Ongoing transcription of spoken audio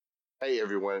Hey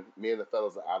everyone, me and the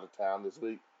fellas are out of town this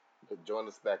week, but join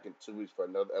us back in 2 weeks for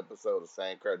another episode of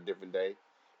Same Crowd Different Day.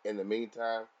 In the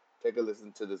meantime, take a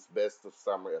listen to this best of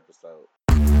summer episode.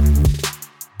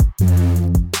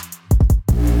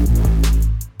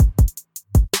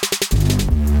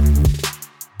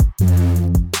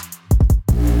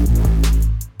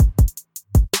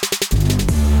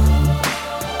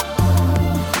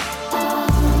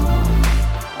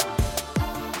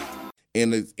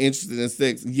 And it's interested in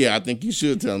sex. Yeah, I think you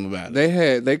should tell them about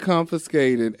it. They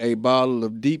confiscated a bottle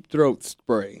of deep throat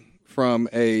spray from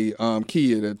a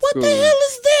kid at What school. the hell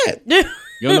is that?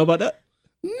 You don't know about that?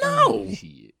 No.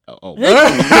 Shit. Oh.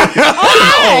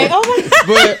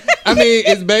 But I mean,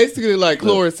 it's basically like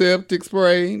chloroseptic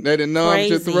spray that it numbs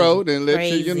your Crazy. throat and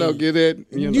lets you, Crazy. get it.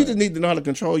 You just need to know how to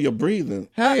control your breathing.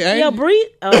 Hey, Yo, breathe.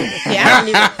 Oh, yeah,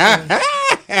 I don't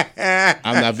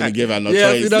I'm not going to give out no yes,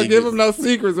 trade you don't give secrets. them no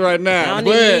secrets right now. I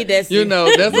don't even need that secret.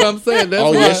 That's what I'm saying. That's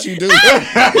Oh, why. yes, you do.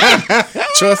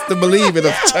 Trust and believe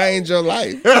it'll change your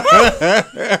life. But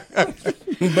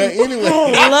anyway.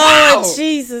 Oh, Lord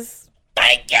Jesus.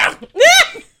 Thank you.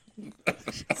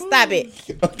 Stop it.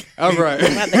 All right.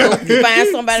 I'm about to go find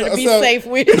somebody to be safe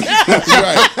with.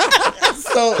 Right.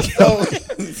 So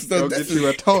Go get you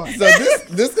a toy. So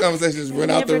this conversation just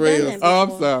went out the Never done rails. that. Oh, I'm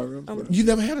sorry. I'm sorry. You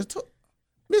never had a toy?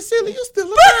 Miss Silly, you still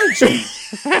a virgin. Baby,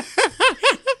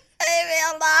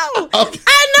 hello. Okay.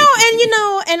 I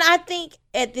know, and I think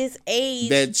at this age,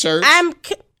 That church?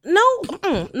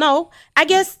 no. I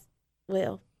guess.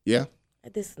 Well, Yeah.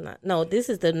 this is not. No, this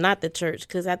is not the church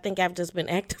because I think I've just been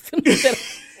active in the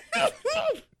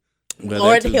Well,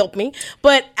 Lord that too. help me.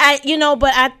 But I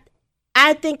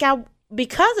think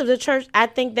because of the church, I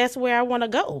think that's where I want to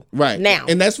go. Right. Now.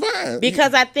 And that's fine.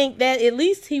 Because I think that at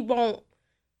least he won't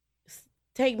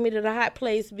take me to the hot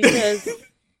place because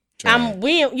I'm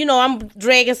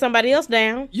dragging somebody else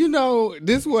down.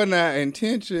 This wasn't our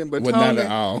intention, but Well, Tony, not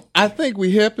at all. I think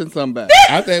we helping somebody.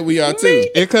 I think we are too.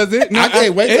 Because I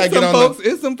can't wait till I get on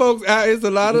It's some folks out. It's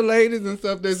a lot of ladies and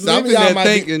stuff that's Some of living y'all there might be-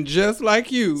 thinking just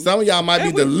like you. Some of y'all might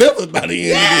be delivered by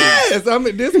the end of this. Yes, I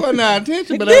mean this wasn't our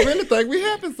intention, but I really think we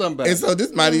helping somebody. And so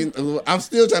this might even, I'm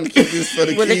still trying to keep this for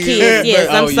the With the kids. kids, yes,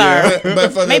 but- I'm sorry.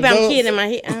 But for the Maybe I'm adults, kidding my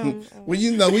head.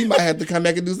 Well, we might have to come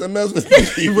back and do something else with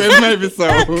the people. Well, maybe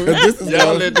so. This is Y'all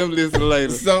going- let them listen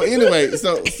later. So anyway,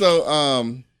 so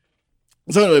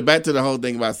anyway, back to the whole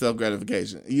thing about self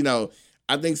gratification.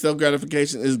 I think self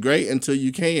gratification is great until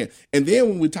you can, and then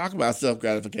when we talk about self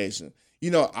gratification,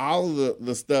 all of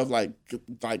the stuff like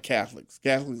Catholics,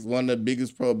 one of the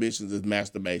biggest prohibitions is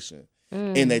masturbation.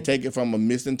 And they take it from a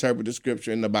misinterpreted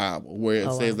scripture in the Bible where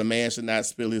it says the man should not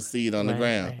spill his seed on the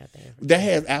ground. That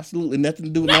has absolutely nothing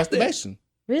to do with masturbation.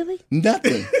 Really?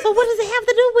 Nothing. So what does it have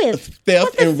to do with? Theft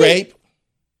What does and rape.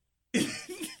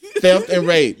 Theft and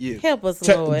rape. Help us,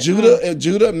 Lord.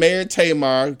 Judah married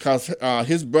Tamar because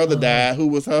his brother died, who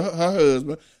was her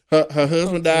husband. Her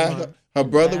husband died. Her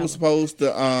brother was supposed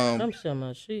to. I'm sure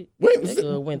my shit. Wait, That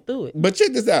girl went through it. but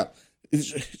check this out.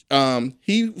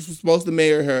 He was supposed to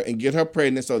marry her and get her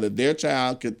pregnant so that their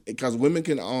child could, because women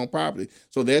can own property,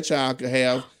 so their child could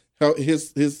have her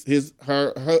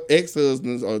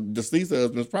ex-husband's or deceased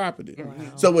husband's property. Wow.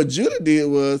 So what Judah did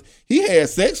was he had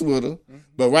sex with her,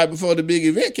 but right before the big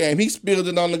event came, he spilled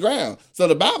it on the ground. So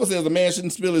the Bible says a man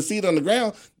shouldn't spill his seed on the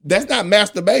ground. That's not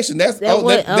masturbation. That's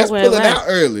pulling out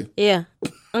early. Yeah.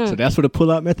 So that's where the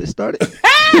pull-out method started?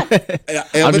 I'm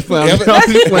just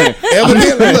Evidently, playing.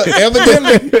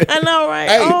 evidently. I know, right?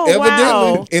 Hey, evidently.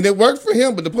 wow. And it worked for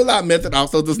him, but the pull-out method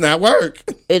also does not work.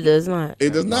 It does not.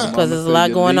 It does not. Because there's a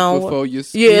lot going on. Before you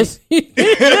speak. Yes.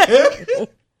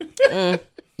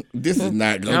 This is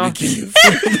not going to be kids.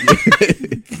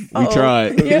 We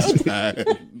tried.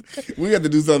 We got to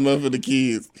do something else for the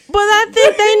kids. But I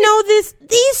think they know this.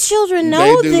 These children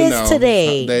know They do this know.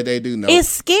 today. They do know. It's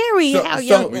scary how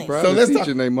young they Probably let's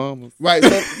teaching their mamas. Right.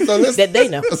 So let's That they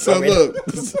know So already.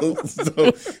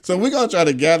 look. So we're gonna try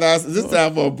to gather ourselves. This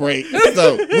time for a break.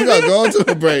 So we're gonna go into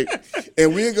a break,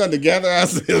 and we're gonna gather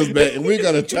ourselves back, and we're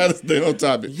gonna try to stay on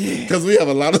topic because we have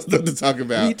a lot of stuff to talk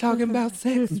about. We talking about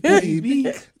sex, baby.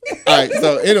 All right.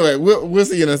 So anyway, we'll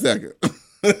see you in a second.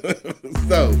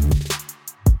 So.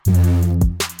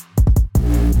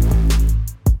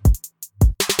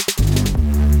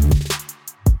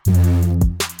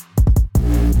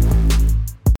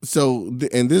 So,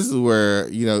 and this is where,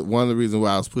 one of the reasons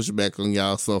why I was pushing back on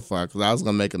y'all so far, because I was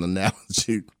going to make an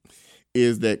analogy,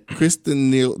 is that Kristen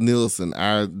Nielsen,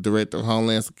 our director of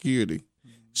Homeland Security,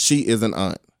 she is an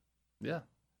aunt. Yeah.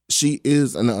 She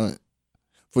is an aunt.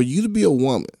 For you to be a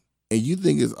woman and you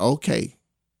think it's okay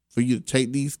for you to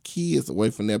take these kids away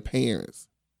from their parents,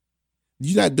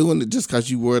 you're not doing it just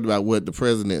because you worried about what the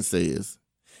president says.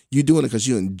 You're doing it because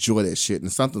you enjoy that shit,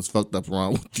 and something's fucked up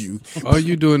wrong with you. Are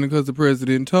you doing it because the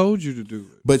president told you to do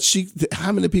it? But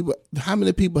how many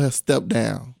people have stepped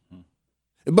down?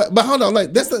 But hold on,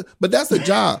 like that's a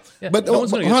job. Yeah, but no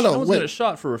one's going to wait. get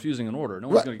shot for refusing an order. No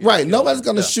one's going to Right. Nobody's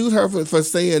going to shoot her for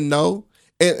saying no.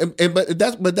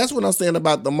 But that's what I'm saying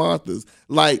about the Marthas.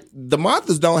 Like the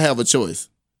Marthas don't have a choice.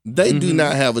 They do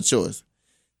not have a choice.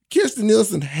 Kirstjen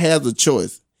Nielsen has a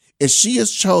choice, and she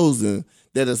has chosen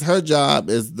that it's her job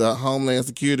as the Homeland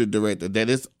Security Director that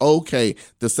it's okay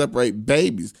to separate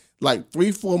babies, like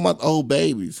 3-4 month old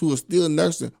babies who are still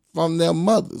nursing, from their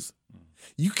mothers.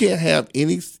 You can't have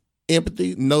any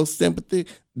empathy, no sympathy.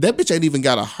 That bitch ain't even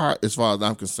got a heart as far as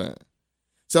I'm concerned.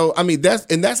 So, I mean, that's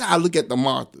how I look at the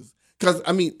Marthas. Because,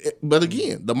 I mean, but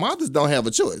again, the Marthas don't have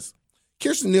a choice.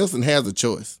 Kirstjen Nielsen has a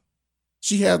choice.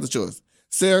 She has a choice.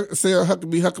 Sarah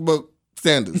Huckabee Huckabee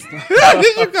Sanders.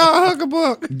 Did you call her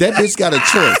Huckabee? That bitch got a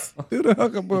choice. Do the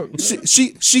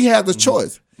Huckabee. She has a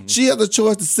choice. She has a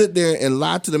choice to sit there and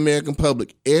lie to the American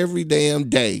public every damn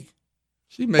day.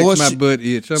 She makes my butt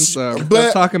itch. I'm sorry. But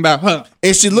I'm talking about her.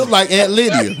 And she looked like Aunt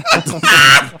Lydia.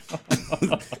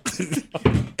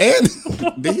 And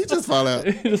did he just fall out?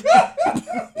 And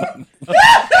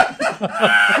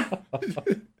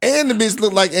the bitch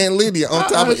looked like Aunt Lydia on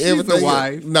top of everything. She's a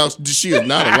wife. No, she is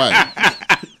not a wife.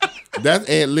 That's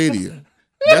Aunt Lydia.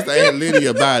 That's the Aunt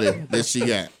Lydia body that she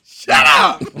got. Shut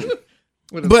up.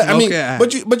 But I mean,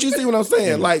 but you see what I'm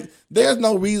saying? Like, there's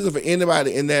no reason for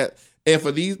anybody in that. And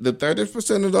for the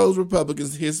 30% of those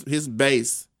Republicans, his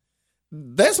base,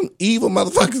 they're some evil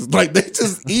motherfuckers. Like, they're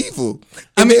just evil.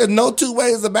 And there's no two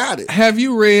ways about it. Have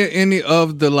you read any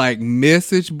of the like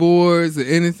message boards or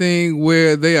anything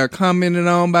where they are commenting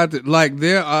on about it? Like,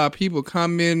 there are people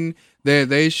commenting that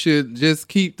they should just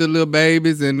keep the little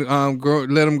babies and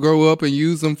let them grow up and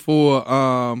use them for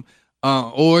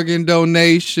organ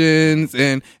donations,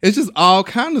 and it's just all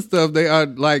kind of stuff. They are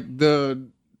like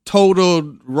the total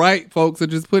right folks are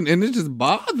just putting, and it just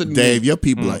bothered me. Dave, your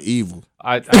people are evil.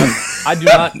 I do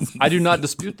not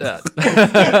dispute that.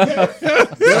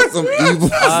 They're some evil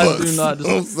I do fucks. not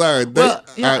dispute. I'm sorry, they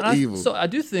are evil. So I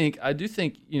do think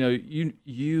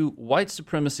you white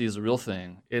supremacy is a real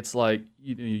thing. It's like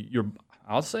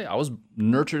I'll say I was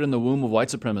nurtured in the womb of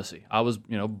white supremacy. I was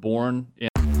born in.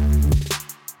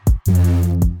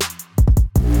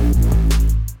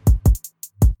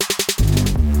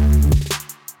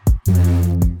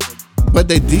 But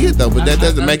they did though. But that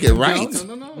doesn't make it right.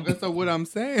 No. And so what I'm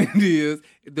saying is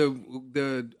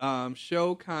the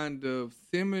show kind of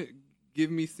give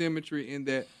me symmetry in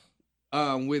that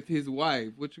with his wife,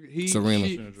 which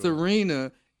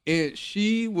Serena, and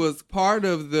she was part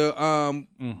of the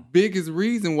biggest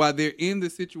reason why they're in the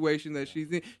situation that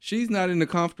she's in. She's not in a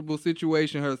comfortable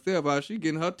situation herself. She's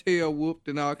getting her tail whooped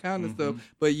and all kind of stuff.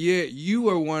 But yet you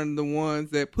are one of the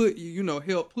ones that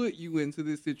help put you into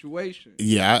this situation.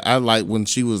 Yeah, I like when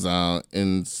she was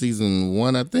in season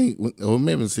 1, I think, or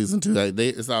maybe in season 2.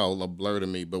 It's all a blur to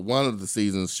me. But one of the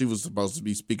seasons, she was supposed to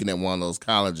be speaking at one of those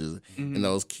colleges, and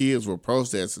those kids were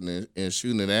protesting and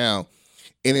shooting it down.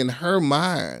 And in her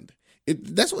mind,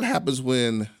 that's what happens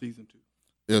when season 2.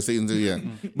 Yeah, season 2, yeah.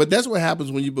 But that's what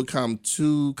happens when you become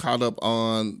too caught up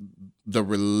on the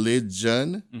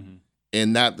religion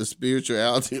and not the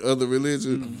spirituality of the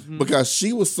religion. Because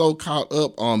she was so caught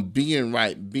up on being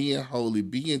right, being holy,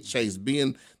 being chaste,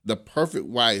 being the perfect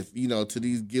wife, to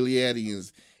these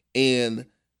Gileadians, and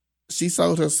she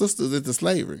sold her sisters into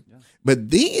slavery. Yeah. But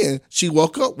then she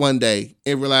woke up one day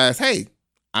and realized, hey,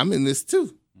 I'm in this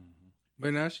too.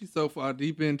 But now she's so far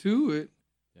deep into it.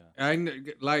 Yeah.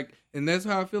 And that's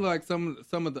how I feel like some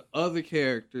of the other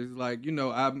characters, like, I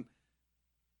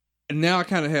kind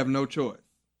of have no choice.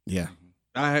 Yeah.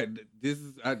 This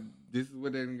is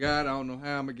what they got. I don't know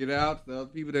how I'm gonna get out. The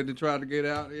other people that tried to get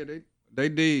out, yeah, they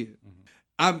did.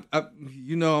 I'm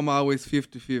always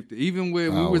 50-50. Even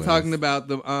when we were talking about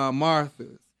the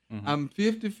Marthas. I'm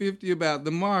 50-50 about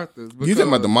the Marthas. You talking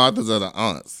about the Marthas or the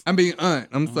aunts? I mean aunt.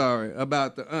 I'm sorry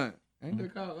about the aunt. Ain't they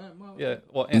called Aunt Martha? Yeah,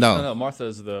 well, no, Martha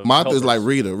is the Martha is like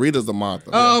Rita. Rita's a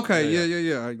Martha. Oh, okay,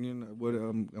 yeah.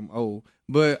 I'm old,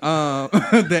 but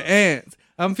the aunts.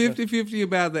 I'm 50-50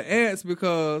 about the aunts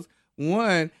because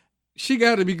one, she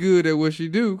got to be good at what she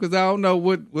do because I don't know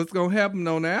what's gonna happen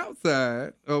on the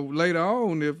outside or later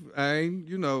on if I ain't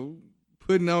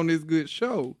putting on this good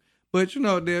show. But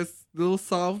there's little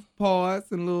soft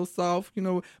parts and little soft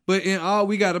But in all,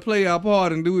 we got to play our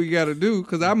part and do what we got to do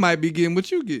because I might be getting what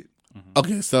you get.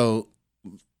 Okay, so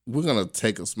we're gonna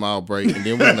take a small break, and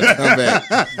then we're gonna come back,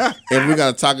 and we're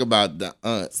gonna talk about the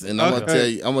aunts. And I'm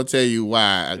gonna tell you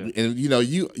why. Yeah. And you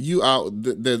are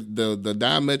the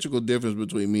diametrical difference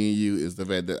between me and you is the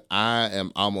fact that I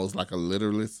am almost like a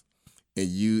literalist, and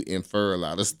you infer a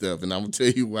lot of stuff. And I'm gonna tell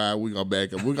you why. We're gonna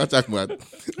back up. We're gonna talk about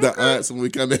the aunts when we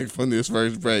come back from this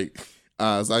first break,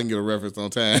 so I can get a reference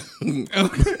on time.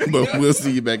 But we'll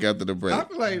see you back after the break.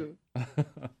 Talk later.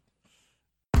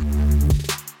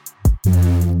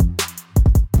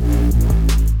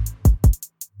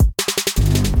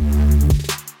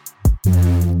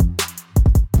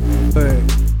 But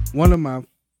one of my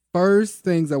first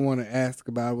things I want to ask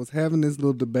about, I was having this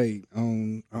little debate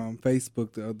on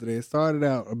Facebook the other day. It started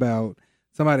out about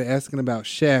somebody asking about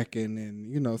shacking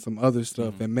and some other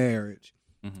stuff in marriage.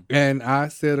 Mm-hmm. And I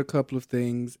said a couple of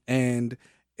things, and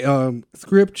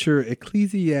scripture,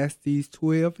 Ecclesiastes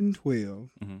 12:12,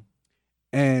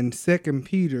 and 2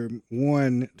 Peter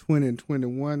 1:20 and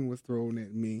 21 was thrown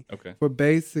at me. Okay. But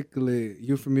basically,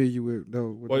 you're familiar with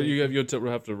those. Well, you have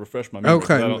to refresh my memory.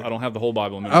 Okay. I don't have the whole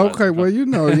Bible in memorized. Okay, well,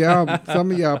 y'all,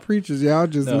 some of y'all preachers, y'all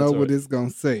just know what it's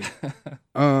going to say.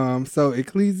 So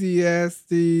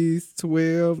Ecclesiastes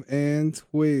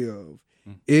 12:12,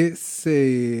 it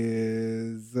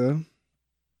says,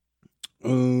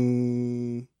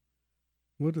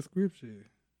 what the scripture?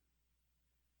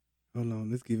 Hold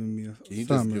on, it's giving me a Can you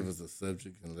summary. just give us a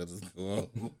subject and let us go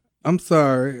on? I'm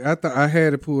sorry. I thought I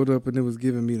had it pulled up and it was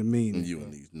giving me the meaning. You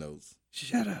and these notes.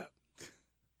 Shut up.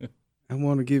 I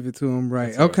want to give it to him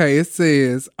right. Okay, it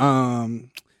says, the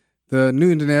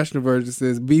New International Version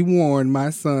says, "Be warned, my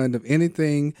son, of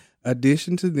anything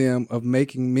addition to them of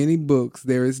making many books.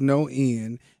 There is no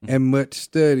end, and much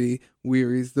study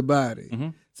wearies the body." Mm-hmm.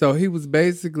 So he was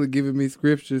basically giving me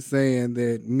scripture saying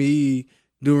that me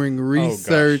doing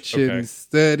research and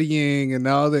studying and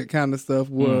all that kind of stuff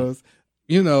was,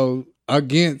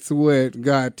 against what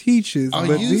God teaches. Are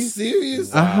you serious?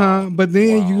 But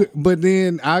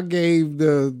then I gave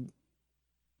the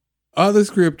other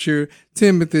scripture,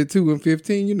 Timothy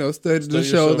 2:15. Study to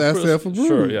show thyself approved.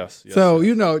 Sure, yes. So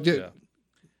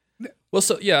Well,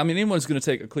 so anyone's going to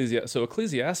take Ecclesiastes. So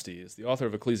Ecclesiastes, the author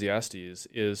of Ecclesiastes,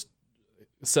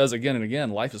 says again and again,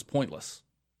 life is pointless.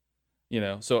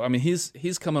 So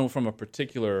he's coming from a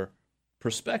particular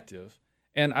perspective,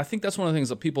 and I think that's one of the things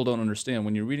that people don't understand.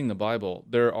 When you're reading the Bible,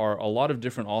 there are a lot of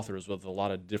different authors with a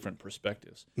lot of different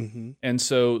perspectives, and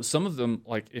so some of them,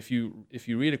 like if you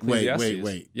read Ecclesiastes,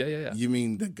 wait, yeah. You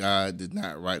mean that God did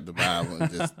not write the Bible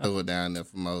and just throw it down there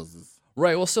for Moses?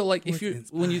 Right. Well, so like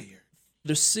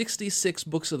there's 66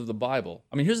 books of the Bible.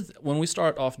 When we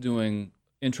start off doing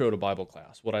Intro to Bible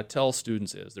class, what I tell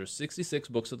students is there's 66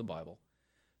 books of the Bible.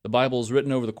 The Bible is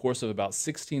written over the course of about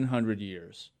 1,600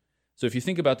 years. So if you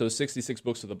think about those 66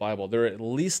 books of the Bible, there are at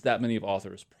least that many of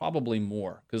authors, probably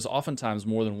more, because oftentimes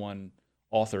more than one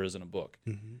author is in a book.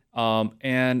 Mm-hmm.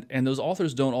 And those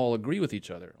authors don't all agree with each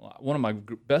other. One of my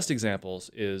best examples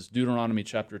is Deuteronomy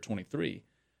chapter 23,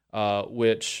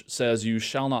 which says, "You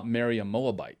shall not marry a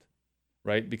Moabite,"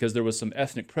 right? Because there was some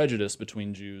ethnic prejudice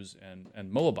between Jews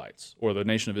and Moabites, or the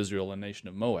nation of Israel and nation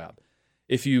of Moab.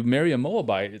 If you marry a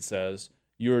Moabite, it says,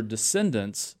 your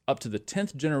descendants up to the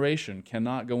 10th generation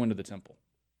cannot go into the temple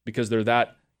because they're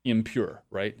that impure,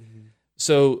 right? Mm-hmm.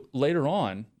 So later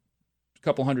on, a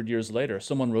couple hundred years later,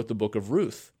 someone wrote the book of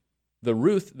Ruth. The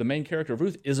main character of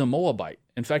Ruth, is a Moabite.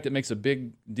 In fact, it makes a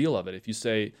big deal of it. If you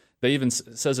say, they even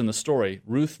says in the story,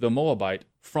 Ruth the Moabite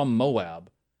from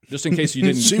Moab, just in case you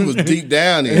didn't. She was deep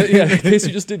down in. Yeah, in case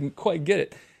you just didn't quite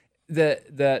get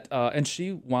it. And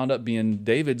she wound up being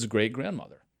David's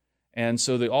great-grandmother. And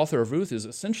so the author of Ruth is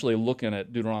essentially looking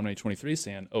at Deuteronomy 23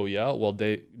 saying, oh yeah, well,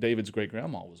 David's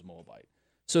great-grandma was a Moabite.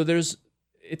 So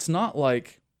it's not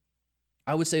like,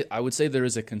 I would say there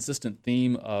is a consistent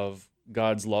theme of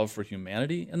God's love for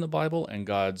humanity in the Bible and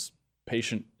God's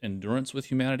patient endurance with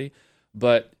humanity,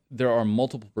 but there are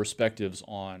multiple perspectives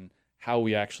on how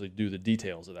we actually do the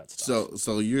details of that stuff.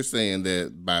 So you're saying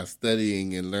that by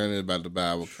studying and learning about the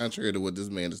Bible, contrary to what this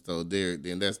man has told Derek,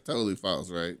 then that's totally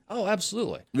false, right? Oh,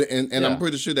 absolutely. And I'm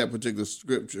pretty sure that particular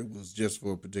scripture was just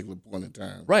for a particular point in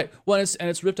time. Right. Well,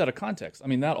 it's ripped out of context.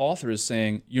 That author is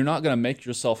saying you're not going to make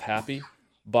yourself happy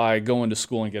by going to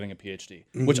school and getting a PhD,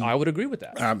 which I would agree with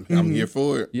that. I'm here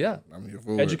for it. Yeah. I'm here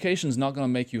for it. Education is not going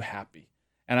to make you happy.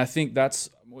 And I think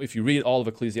if you read all of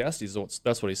Ecclesiastes,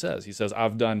 that's what he says. He says,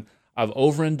 I've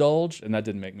overindulged, and that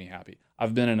didn't make me happy.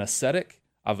 I've been an ascetic,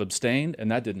 I've abstained,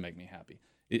 and that didn't make me happy.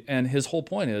 And his whole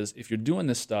point is, if you're doing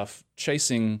this stuff,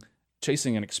 chasing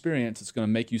an experience that's going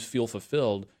to make you feel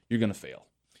fulfilled, you're going to fail.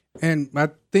 And I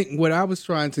think what I was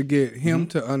trying to get him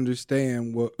to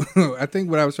understand, I can't even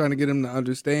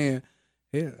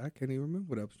remember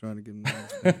what I was trying to get him to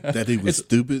understand. That he was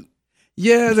stupid.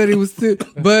 Yeah, that he was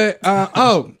stupid. But,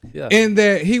 and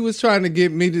that he was trying to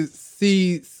get me to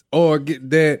see or get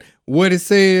that what it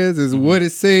says is what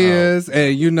it says.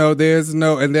 And, there's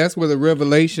no, and that's where the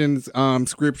Revelations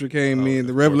scripture came in,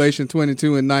 the Revelation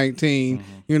 22 and 19,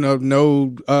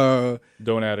 no.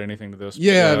 Don't add anything to this.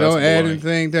 Yeah, don't add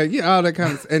anything to, all that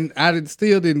kind of, and I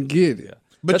still didn't get it. Yeah.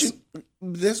 But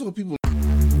that's what people.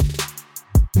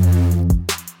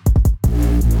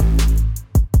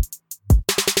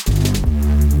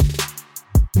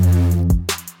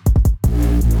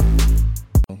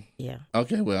 Yeah.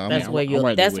 Okay, well, that's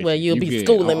where you'll be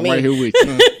schooling me. I'm right here with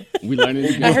you. We learning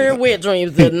together. I heard wet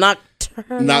dreams are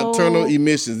nocturnal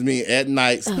emissions mean at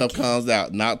night stuff comes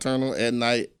out. Nocturnal at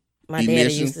night. My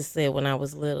daddy used to say when I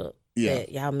was little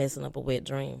that y'all messing up a wet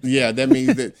dream. Yeah, that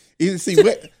means that you see so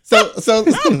in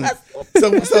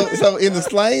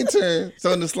the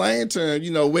slang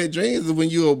term, wet dreams is when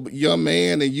you're a young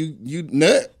man and you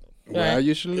nut. While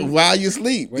you sleep. While you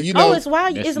sleep. It's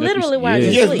while it's literally while you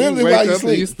sleep. Yes, literally while you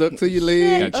sleep. You stuck to your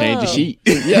leg. Gotta change the sheet.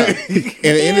 Yeah.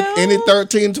 And any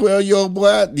 13, 12-year-old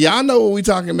boy, y'all know what we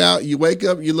talking about. You wake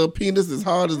up, your little penis as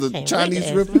hard as a Chinese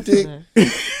arithmetic.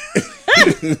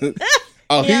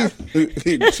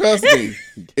 Trust me.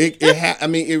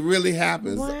 It really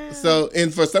happens. Wow. So,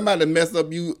 and for somebody to mess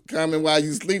up you coming while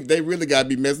you sleep, they really gotta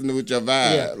be messing with your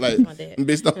vibe. Yeah, like,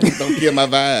 bitch, don't kill my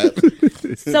vibe.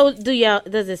 So,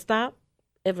 does it stop?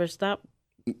 Ever stop?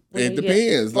 It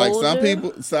depends. Like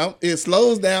it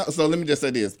slows down. So let me just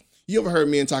say this: you ever heard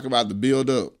men talk about the build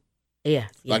up? Yeah.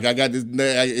 Like I got this,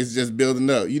 it's just building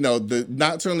up. The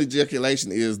nocturnal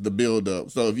ejaculation is the build up.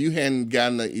 So if you hadn't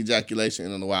gotten an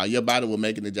ejaculation in a while, your body will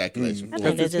make an ejaculation. I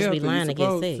think they just be lying to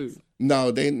get sex. No,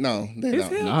 they don't.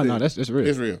 No, that's real.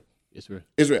 It's real. It's real.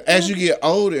 It's real. As you get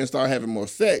older and start having more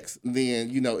sex, then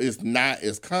it's not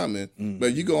as common.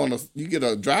 But you get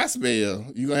a dry spell,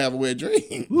 you're gonna have a wet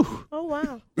dream. Oh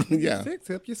wow. Yeah.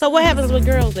 So what happens with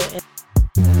girls then?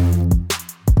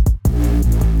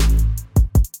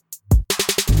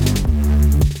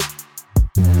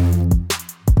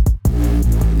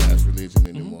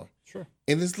 Anymore. Sure.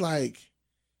 And it's like,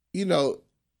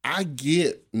 I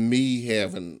get me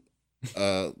having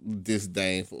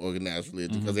disdain for organized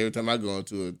religion because every time I go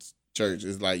into a church,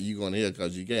 it's like, you going to hell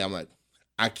because you gay. I'm like,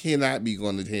 I cannot be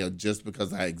going to hell just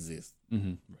because I exist.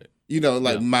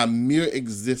 Right. My mere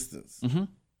existence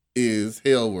is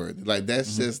hell worthy. Like,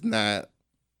 that's just not,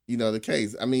 the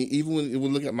case. I mean, even when we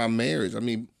look at my marriage,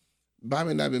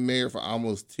 Bobby and I have been married for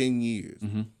almost 10 years.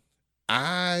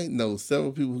 I know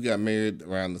several people who got married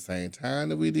around the same time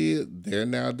that we did. They're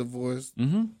now divorced.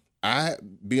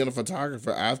 Being a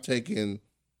photographer, I've taken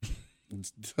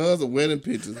tons of wedding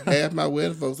pictures. Half my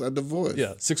wedding folks are divorced.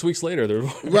 Yeah, 6 weeks later they're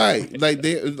right. Like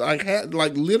they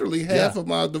literally half of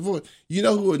them are divorced. You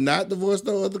know who are not divorced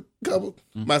though? Other couples,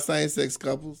 my same sex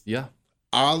couples. Yeah,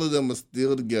 all of them are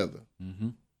still together.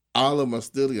 All of them are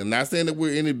still together. Not saying that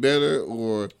we're any better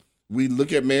or we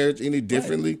look at marriage any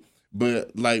differently. Right.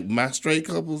 But like my straight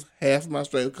couples, half of my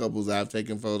straight couples I've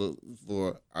taken photos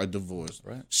for are divorced.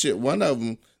 Right. Shit, one of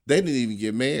them, they didn't even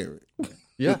get married.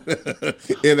 Yeah.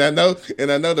 and I know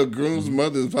the groom's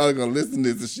mother is probably gonna listen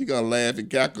to this and she gonna laugh and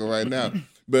cackle right now.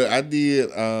 But I did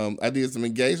some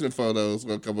engagement photos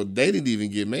for a couple. They didn't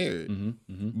even get married.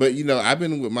 But I've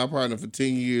been with my partner for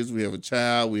 10 years. We have a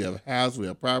child, we have a house, we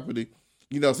have property.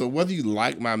 So whether you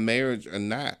like my marriage or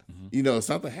not, if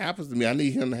something happens to me, I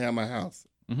need him to have my house.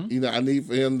 I need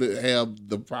for him to have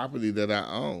the property that I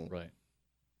own. Right.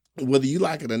 Whether you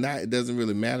like it or not, it doesn't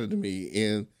really matter to me.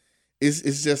 And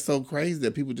it's just so crazy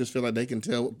that people just feel like they can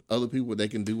tell other people what they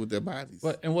can do with their bodies.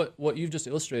 And what you've just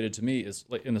illustrated to me is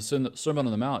like in the Sermon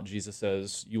on the Mount, Jesus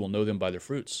says, you will know them by their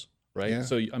fruits, right? Yeah.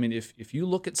 So, if you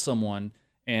look at someone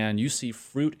and you see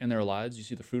fruit in their lives, you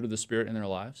see the fruit of the Spirit in their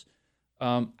lives,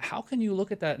 how can you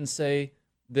look at that and say,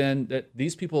 then that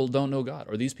these people don't know God,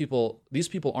 or these people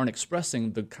aren't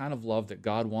expressing the kind of love that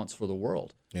God wants for the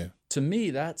world? Yeah. To me,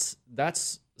 that's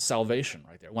salvation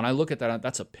right there. When I look at that,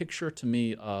 that's a picture to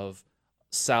me of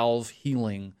salve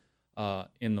healing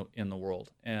in the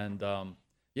world. And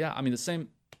the same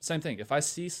thing. If I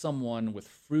see someone with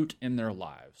fruit in their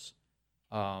lives,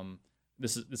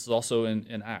 this is also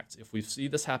in Acts. If we see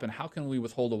this happen, how can we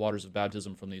withhold the waters of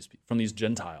baptism from these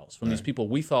Gentiles, from these people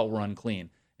we thought were unclean?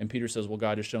 And Peter says, well,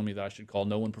 God has shown me that I should call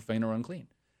no one profane or unclean.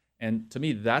 And to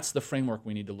me, that's the framework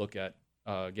we need to look at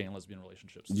gay and lesbian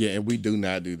relationships. Yeah, and we do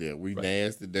not do that. We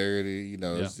nasty, dirty,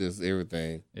 it's just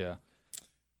everything. Yeah.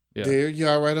 Derek, you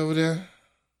all right over there?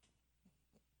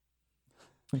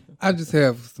 I just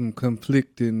have some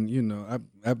conflicting,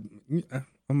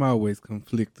 I'm always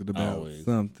conflicted about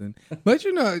something. But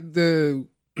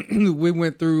we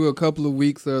went through a couple of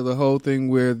weeks of the whole thing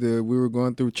where we were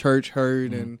going through church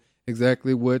hurt and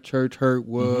exactly what church hurt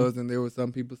was, and there were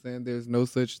some people saying there's no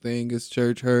such thing as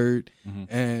church hurt.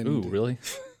 And ooh, really?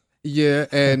 Yeah,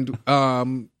 and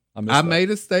I made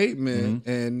a statement,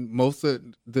 and most of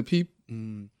the people.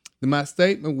 My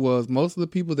statement was most of the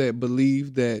people that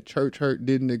believed that church hurt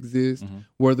didn't exist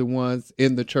were the ones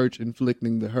in the church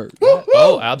inflicting the hurt.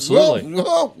 Oh, absolutely.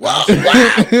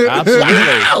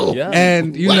 Absolutely. Yeah.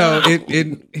 And,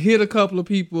 it hit a couple of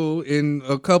people in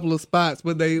a couple of spots,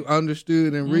 but they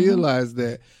understood and realized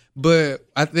that. But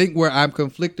I think where I'm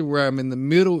conflicted, where I'm in the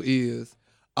middle is,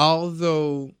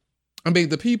 although,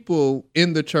 the people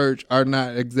in the church are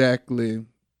not exactly...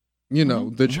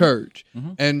 the church.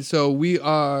 And so we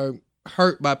are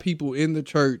hurt by people in the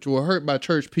church or hurt by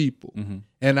church people.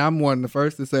 And I'm one of the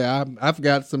first to say I've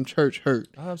got some church hurt.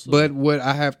 Absolutely. But what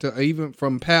I have to, even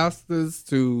from pastors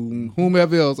to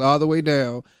whomever else, all the way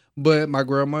down. But my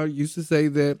grandma used to say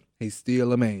that he's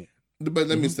still a man. But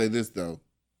let me say this, though.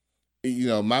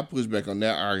 My pushback on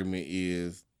that argument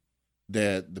is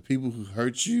that the people who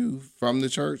hurt you from the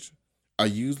church are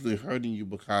usually hurting you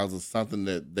because of something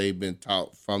that they've been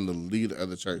taught from the leader of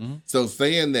the church. So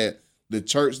saying that the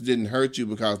church didn't hurt you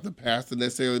because the pastor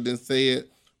necessarily didn't say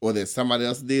it or that somebody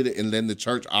else did it and letting the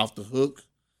church off the hook,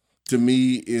 to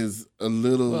me, is a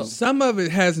little... Well, some of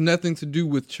it has nothing to do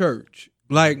with church.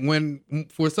 Like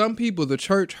for some people, the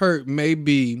church hurt may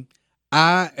be,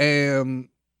 have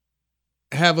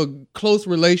a close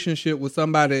relationship with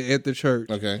somebody at the church.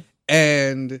 Okay.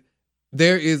 And...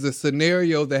 there is a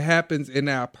scenario that happens in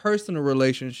our personal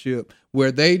relationship where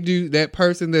that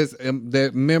person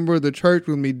that member of the church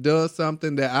with me does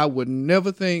something that I would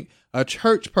never think a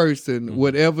church person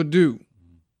would ever do.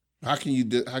 How can you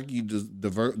just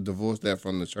divorce that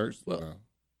from the church? Well,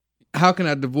 how can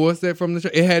I divorce that from the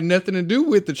church? It had nothing to do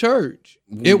with the church.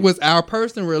 It was our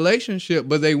personal relationship,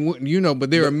 but they wouldn't,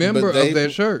 but they're a member of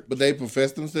that church. But they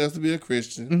profess themselves to be a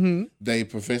Christian. They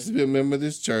profess to be a member of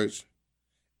this church.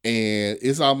 And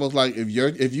it's almost like if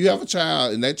you have a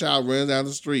child and that child runs down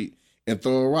the street and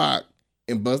throw a rock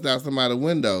and bust out somebody's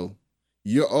window,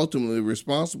 you're ultimately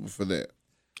responsible for that.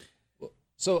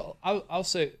 So I'll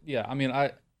say,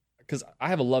 yeah. Because I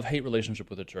have a love-hate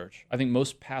relationship with the church. I think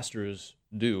most pastors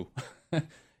do.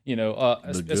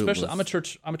 Especially I'm a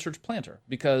church planter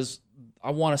because I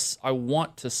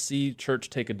want to see church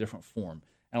take a different form.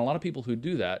 And a lot of people who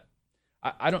do that,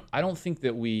 I don't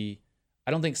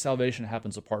think salvation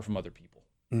happens apart from other people.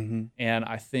 And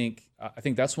I think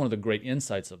that's one of the great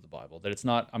insights of the Bible, that it's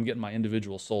not I'm getting my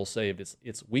individual soul saved.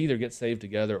 It's we either get saved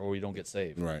together or we don't get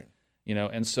saved. Right.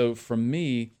 And so for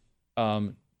me,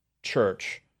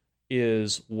 church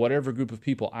is whatever group of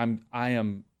people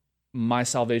my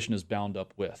salvation is bound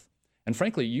up with. And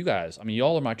frankly, you guys,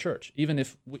 y'all are my church. Even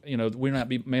if we may not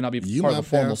be part of a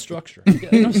formal structure. You know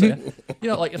what I'm saying?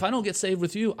 Like if I don't get saved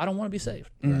with you, I don't want to be saved.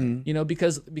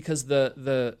 Because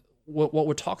the what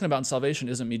we're talking about in salvation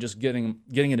isn't me just getting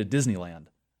into Disneyland.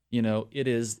 It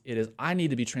is I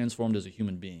need to be transformed as a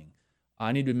human being.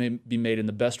 I need to be made in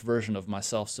the best version of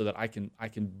myself so that I can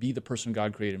be the person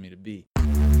God created me to be.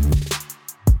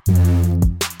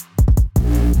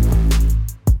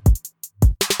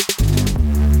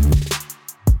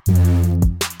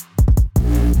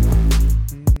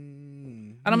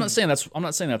 And I'm not saying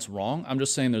that's wrong. I'm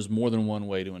just saying there's more than one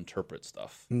way to interpret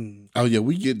stuff. Oh yeah,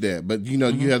 we get that. But you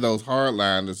have those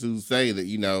hardliners who say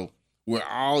that we're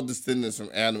all descendants from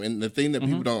Adam, and the thing that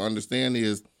people don't understand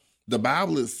is the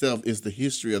Bible itself is the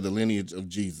history of the lineage of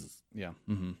Jesus. Yeah.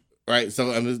 Right.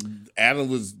 So Adam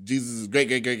was Jesus' great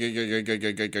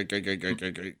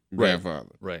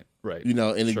grandfather. Right.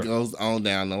 And it goes on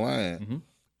down the line,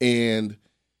 and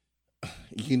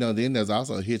then there's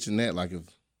also a hitch in that, like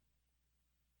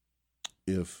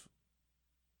if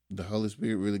the Holy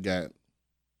Spirit really got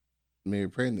Mary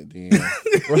pregnant, then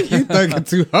you thinking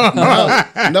too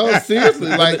hard. No, seriously.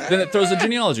 Like then it throws the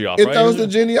genealogy off. It throws the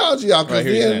genealogy off because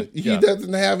then he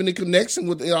doesn't have any connection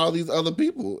with all these other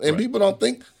people, and people don't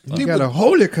think you got a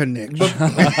holy connection.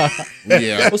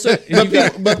 Yeah,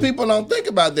 but people don't think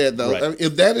about that though. Right.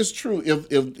 If that is true, if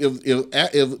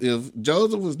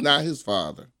Joseph was not his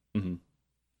father,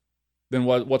 then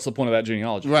what's the point of that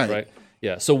genealogy? Right.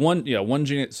 Yeah. So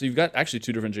so you've got actually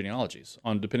two different genealogies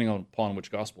depending upon which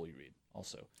gospel you read.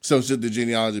 Also, so should the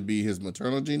genealogy be his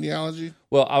maternal genealogy?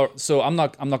 Well, so I'm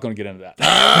not going to get into that.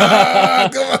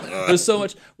 Come on. There's so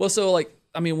much. Well, so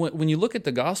when you look at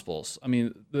the gospels,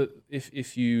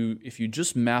 if you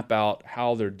just map out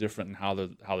how they're different and how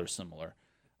they're similar,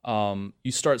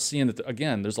 you start seeing that,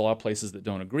 again, there's a lot of places that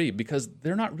don't agree because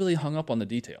they're not really hung up on the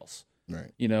details.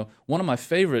 Right. You know, one of my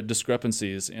favorite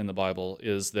discrepancies in the Bible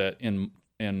is that in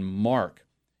Mark,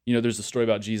 you know, there's a story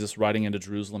about Jesus riding into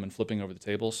Jerusalem and flipping over the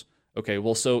tables. Okay,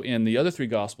 well, so in the other three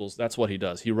Gospels, that's what he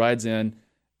does. He rides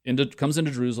comes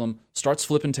into Jerusalem, starts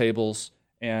flipping tables,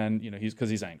 and, you know, because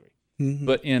he's angry. Mm-hmm.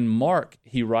 But in Mark,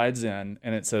 he rides in,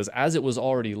 and it says, as it was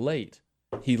already late,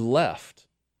 he left.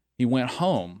 He went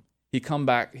home. He comes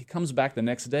back the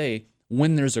next day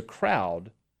when there's a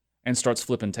crowd and starts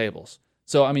flipping tables.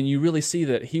 So, I mean, you really see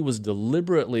that he was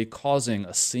deliberately causing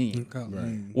a scene. Okay.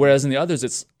 Right. Whereas in the others,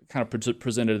 it's kind of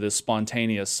presented as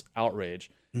spontaneous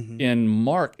outrage. Mm-hmm. In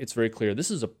Mark, it's very clear.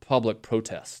 This is a public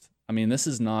protest. I mean, this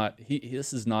is not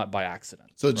by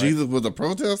accident. So right? Jesus was a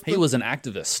protester? He was an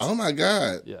activist. Oh, my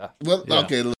God. Yeah. Well, yeah.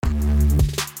 Okay.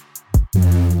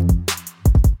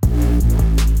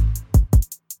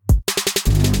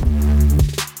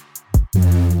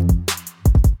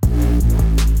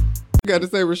 Got to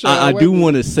say, Rashad. I do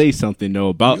want to say something though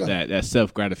about that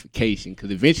self gratification,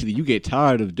 because eventually you get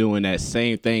tired of doing that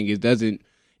same thing. It doesn't.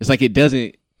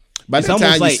 By the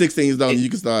time you're 16, you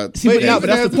can start. See, but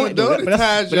that's the point, though. But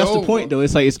that's the point, though.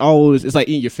 It's like it's like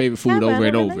eating your favorite food over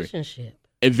and over.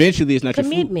 Eventually, it's not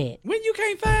commitment. When you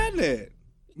can't find that.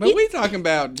 But we talking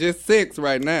about just sex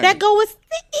right now. That goes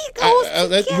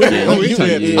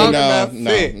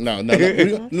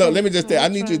No. Let me just say, I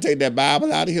need you to take that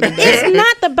Bible out of here today. It's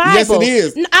not the Bible. Yes, it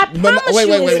is. I promise wait.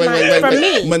 For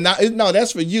me. No,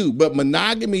 that's for you. But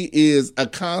monogamy is a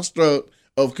construct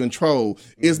of control.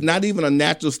 It's not even a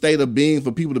natural state of being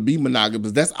for people to be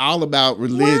monogamous. That's all about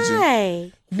religion.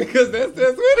 Why? Because that's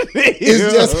what it is.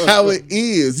 It's just how it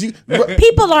is.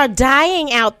 People are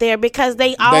dying out there because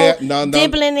they all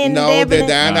dibbling and dabbling. They're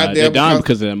dying out there. They're dying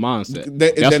because of their mindset.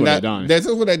 That's what they're dying. That's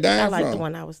what they're dying from. I like the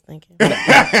one I was thinking.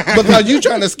 Because you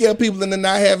trying to scare people into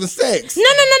not having sex. No.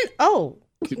 Oh.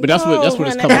 But that's what it's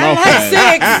coming off as.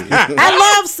 Sex.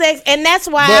 I love sex, and that's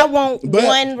why I want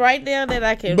one right there that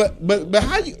I can. But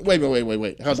how you wait?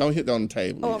 Hold on, hit on the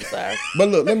table. Oh, I'm sorry. But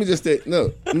look, let me just say,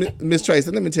 Miss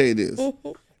Tracy, let me tell you this.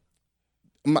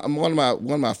 One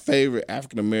of my favorite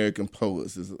African American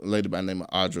poets is a lady by the name of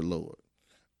Audre Lorde.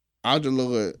 Audre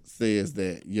Lorde says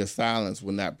that your silence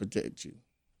will not protect you.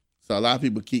 So a lot of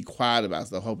people keep quiet about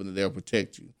stuff, hoping that they'll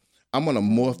protect you. I'm gonna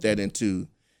morph that into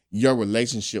your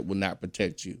relationship will not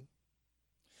protect you.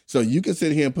 So you can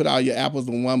sit here and put all your apples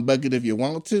in one bucket if you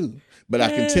want to. But I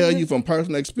can tell you from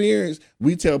personal experience,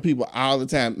 we tell people all the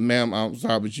time, ma'am, I'm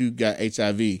sorry, but you got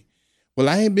HIV. Well,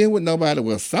 I ain't been with nobody.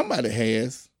 Well, somebody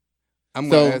has. I'm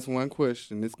going to ask one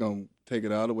question. It's going to take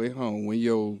it all the way home. When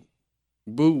your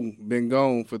boo been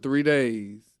gone for 3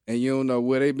 days and you don't know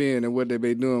where they been and what they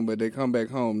been doing, but they come back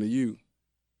home to you.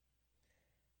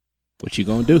 What you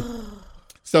going to do?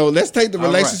 So let's take the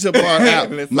relationship part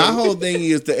out. My whole thing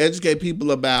is to educate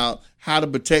people about how to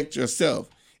protect yourself.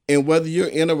 And whether you're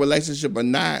in a relationship or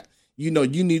not, you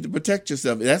need to protect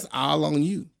yourself. That's all on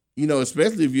you.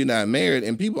 Especially if you're not married,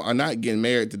 and people are not getting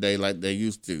married today like they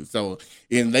used to. So,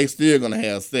 and they still going to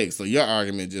have sex. So your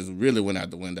argument just really went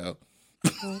out the window.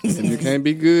 If you can't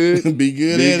be good, be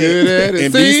good at it.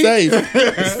 And be safe.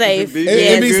 Safe. Be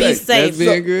safe. That's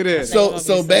being good at it.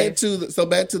 So back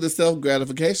to the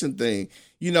self-gratification thing.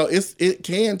 It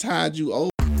can tide you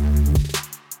over.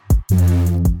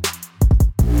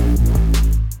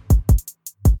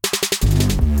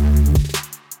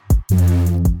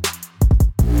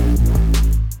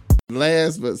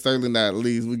 Last but certainly not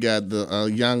least, we got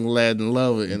the young Latin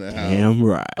lover in the house. Damn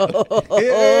right.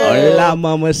 Hola,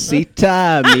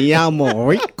 mamacita, mi amo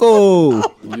rico.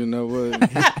 You know what?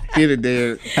 Get it,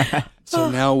 Derek. So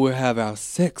now we'll have our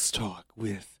sex talk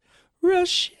with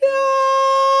Rashad.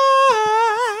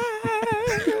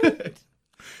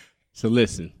 So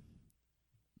listen,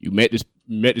 you met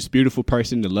this beautiful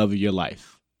person, the love of your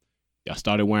life. Y'all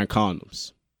started wearing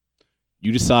condoms.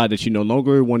 You decide that you no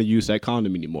longer want to use that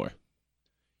condom anymore.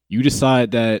 You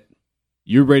decide that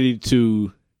you're ready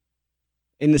to,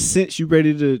 in a sense, you're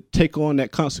ready to take on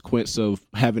that consequence of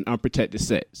having unprotected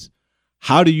sex.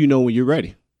 How do you know when you're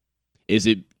ready? Is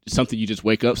it something you just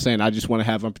wake up saying, I just want to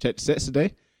have unprotected sex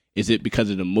today? Is it because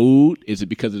of the mood? Is it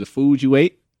because of the food you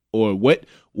ate? Or what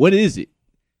is it?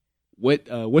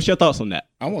 What's your thoughts on that?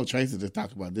 I want Tracy to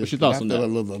talk about this. What's your thoughts on that? I feel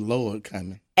a little Lord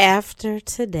coming. After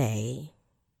today,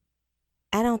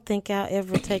 I don't think I'll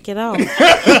ever take it off.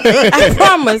 I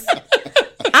promise.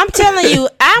 I'm telling you,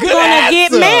 I'm going to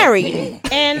get married.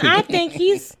 And I think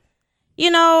he's,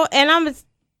 and I'm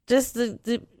just,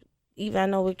 even I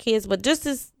know with kids, but just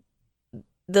as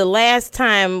the last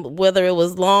time, whether it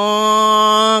was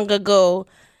long ago,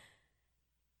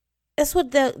 That's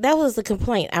what that was the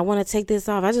complaint. I want to take this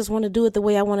off. I just want to do it the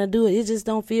way I want to do it. It just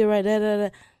don't feel right.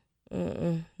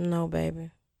 No, baby,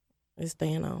 it's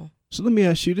staying on. So let me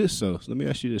ask you this. So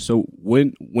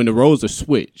when the roles are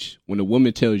switched, when the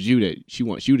woman tells you that she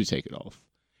wants you to take it off,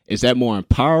 is that more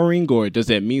empowering, or does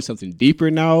that mean something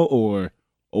deeper now, or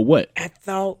what? I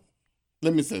thought.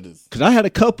 Let me say this, because I had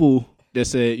a couple that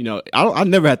said, I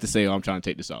never have to say, "Oh, I'm trying to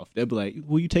take this off." They'd be like,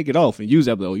 "Well, you take it off," and use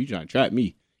that, "Oh, you trying to trap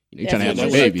me." You trying to have my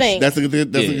babies. That's a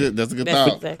good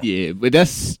thought. Exactly. Yeah, but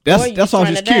that's all.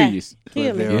 I'm just curious.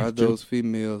 But there are those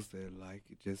females that like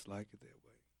it just like it that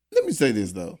way. Let me say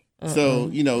this though. So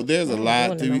there's a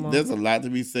lot to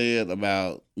be said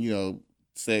about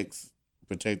sex,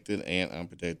 protected and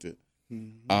unprotected.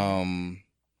 Mm-hmm.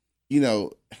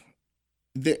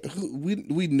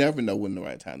 We never know when the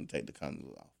right time to take the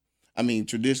condoms off. I mean,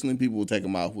 traditionally, people will take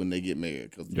them off when they get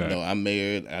married because I'm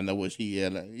married. I know what she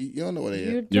had. You don't know what they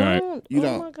had. You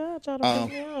don't. Oh my God, y'all don't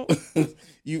put me out.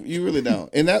 You really don't.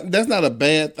 And that's not a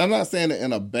bad. I'm not saying it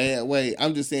in a bad way.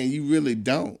 I'm just saying you really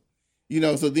don't.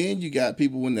 So then you got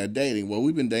people when they're dating. Well,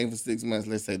 we've been dating for 6 months.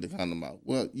 Let's take the condom out.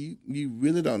 Well, you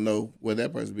really don't know where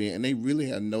that person being, and they really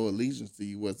have no allegiance to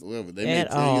you whatsoever. They may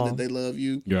tell you that they love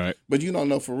you, but you don't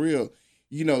know for real.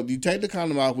 You take the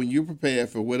condom out when you're prepared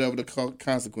for whatever the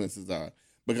consequences are.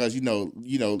 Because,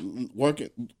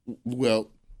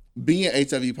 being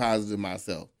HIV positive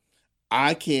myself,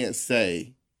 I can't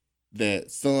say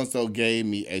that so-and-so gave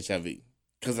me HIV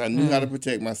because I knew how to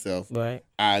protect myself. Right.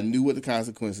 I knew what the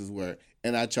consequences were,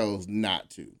 and I chose not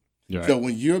to. Right. So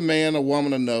when you're a man or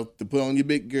woman enough to put on your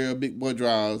big girl, big boy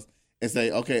drawers and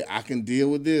say, okay, I can deal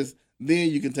with this, then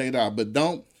you can take it out. But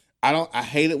I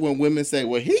hate it when women say,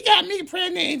 well, he got me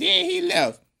pregnant and then he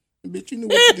left. Bitch, you knew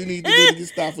what you need to do to get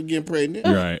stopped from getting pregnant.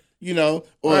 Right.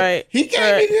 Or he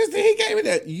gave me this and he gave me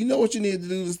that. You know what you need to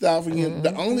do to stop from getting.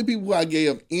 The only people who I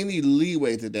gave any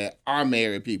leeway to that are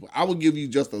married people. I will give you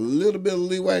just a little bit of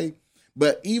leeway.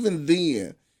 But even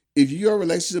then, if your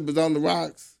relationship is on the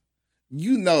rocks,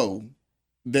 you know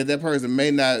that person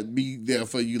may not be there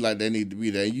for you like they need to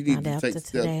be there. You need to take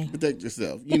steps to protect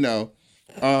yourself.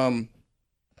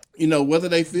 Whether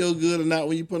they feel good or not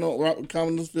when you put on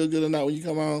condoms, feel good or not when you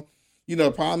come on.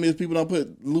 The problem is people don't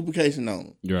put lubrication on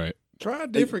them. Right. Try a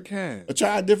different kind. Or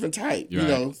try a different type.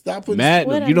 Right. Stop putting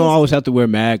Magnum. You don't always have to wear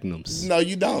Magnums. No,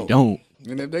 you don't. Don't.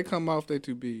 And if they come off, they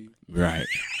too big. Right.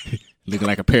 Looking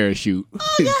like a parachute.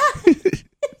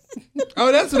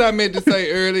 Oh, that's what I meant to say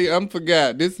earlier. I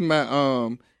forgot. This is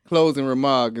my closing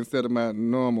remark instead of my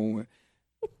normal one.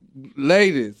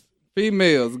 Ladies,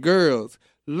 females, girls,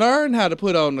 learn how to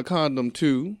put on the condom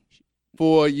too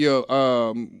for your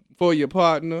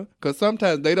partner, because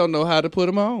sometimes they don't know how to put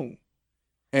them on,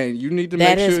 and you need to make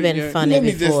sure. That has been funny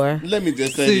before. Let me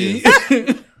just say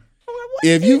this: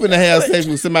 if you're gonna have sex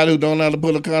with somebody who don't know how to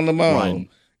put a condom on,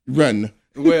 run.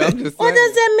 Well, I'm just saying. Or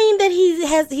does that mean that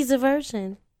he's a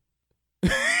virgin?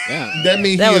 Yeah. That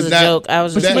means that was a joke. I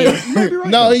was just right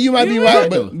no, you might be right,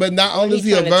 but not only is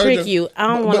he a virgin, trick you. I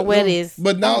don't want to wear this.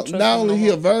 But not only he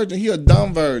a virgin, he a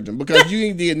dumb virgin because you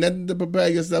ain't did nothing to prepare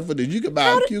yourself for this. You could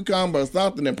buy a cucumber or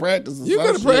something and practice. You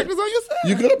could have practiced on yourself.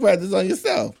 You could have practiced on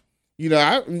yourself.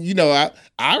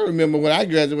 I remember when I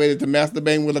graduated to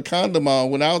masturbating with a condom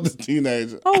on when I was a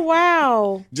teenager. Oh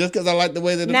wow! Just because I like the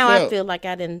way that it now felt. I feel like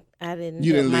I didn't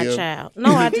you didn't my live. child.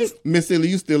 No, I just Miss Silly,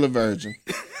 you still a virgin.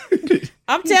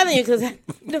 I'm telling you because I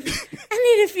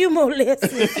need a few more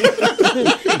lessons,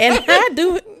 and I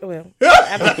do it well.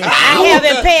 I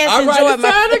haven't passed enjoyed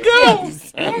my.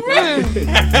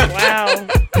 Wow.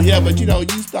 Yeah, but you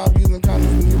stop using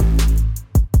condoms.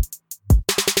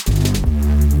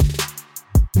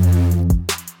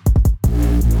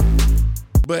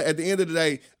 But at the end of the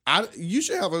day, you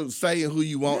should have a say in who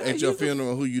you want at your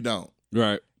funeral and who you don't.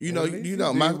 Right. My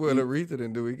well, Aretha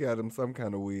didn't do. He got him some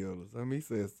kind of will or something. He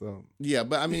said something. Yeah,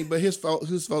 but his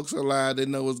folks are alive. They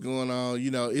know what's going on.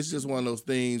 It's just one of those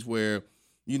things where,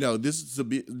 this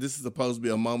is supposed to be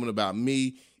a moment about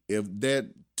me. If that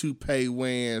toupee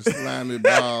wearing slimy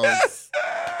balls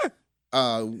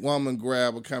woman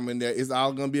grabber coming there, it's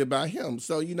all gonna be about him.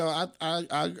 So I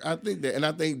think that, and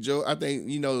I think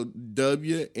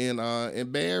W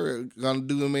and Barry are gonna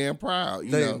do the man proud.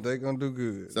 They're gonna do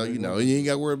good. So you ain't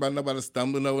got to worry about nobody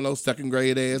stumbling over no second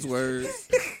grade ass words.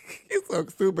 It's so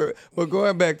stupid. But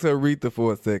going back to Aretha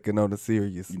for a second on the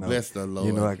serious note, bless the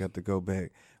Lord. I got to go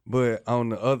back. But on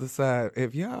the other side,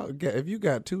 if you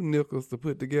got two nickels to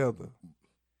put together,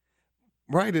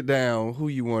 write it down who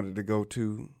you wanted to go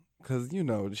to. Because,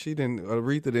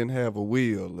 Aretha didn't have a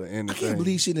wheel or anything. I can't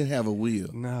believe she didn't have a wheel.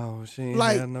 No, she ain't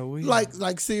have no wheel.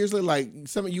 Like seriously, like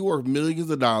some of you work millions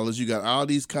of dollars. You got all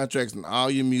these contracts and all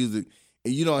your music,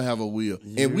 and you don't have a wheel.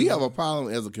 Yeah. And we have a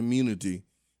problem as a community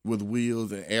with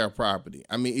wheels and air property.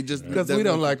 I mean, it just because we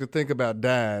don't like to think about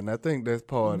dying. I think that's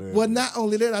part of it. Well, not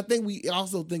only that, I think we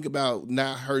also think about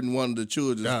not hurting one of the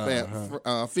children's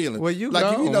feelings. Well, you like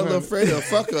gone, if little Freddie a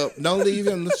fuck up, don't leave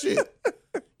him the shit.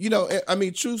 I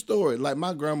mean, true story. Like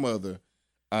my grandmother,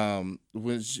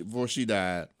 before she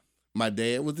died, my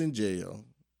dad was in jail.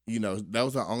 That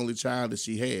was her only child that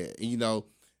she had. And,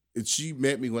 she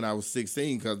met me when I was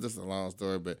 16, because this is a long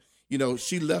story, but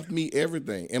she left me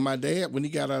everything. And my dad, when he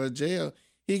got out of jail,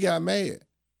 he got mad.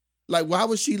 Like, why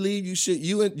would she leave you shit?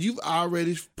 You've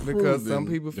already proven. Because some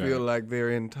people feel like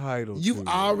they're entitled. You've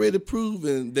already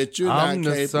proven that you're not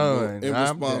capable and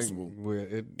responsible.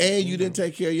 And you didn't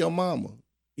take care of your mama.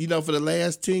 For the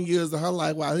last 10 years of her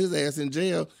life while his ass in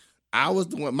jail, I was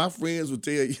the one. My friends would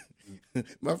tell you.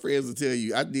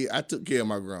 I took care of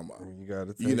my grandma. You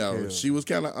gotta take care. She was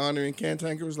kind of honoring,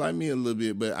 cantankerous like me a little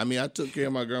bit, but I mean, I took care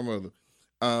of my grandmother.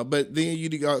 But then you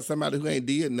got somebody who ain't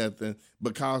did nothing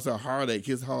but caused her heartache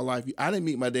his whole life. I didn't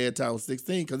meet my dad till I was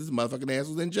 16 because this motherfucking ass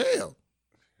was in jail.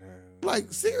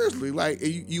 Like seriously, like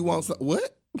you want some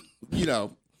what?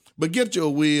 But get your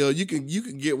wheel. You can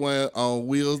get one on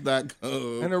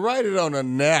wheels.com. And to write it on a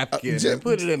napkin and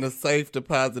put it in a safe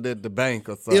deposit at the bank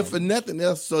or something. If for nothing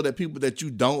else, so that people that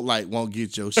you don't like won't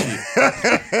get your shit.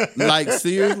 Like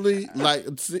seriously, like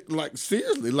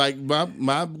seriously, like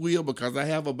my wheel, because I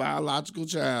have a biological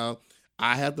child,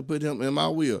 I have to put him in my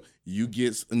wheel. You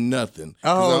get nothing.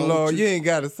 Oh Lord, you ain't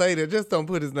got to say that. Just don't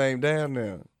put his name down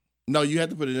there. No, you have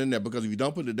to put it in there, because if you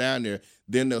don't put it down there,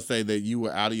 then they'll say that you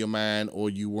were out of your mind or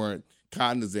you weren't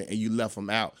cognizant and you left him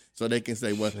out. So they can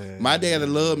say, well, my dad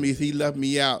loved me. He left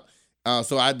me out,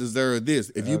 so I deserve this.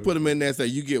 If you put him in there and say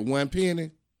you get 1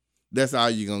 penny, that's all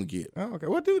you're going to get. Oh, okay.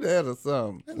 Well, do that or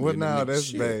something. Well, no, that's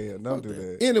shit. Bad. Don't do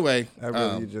that. Anyway, I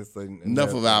really just say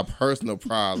enough of our personal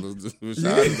problems.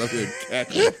 Rashad up here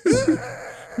cackling.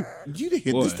 You done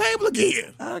hit this table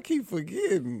again. I keep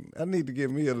forgetting. I need to get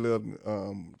me a little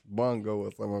bongo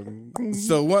or something.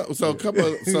 So a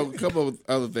couple of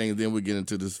other things. Then we get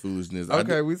into this foolishness.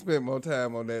 Okay, we spent more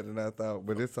time on that than I thought,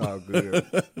 but it's all good.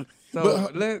 So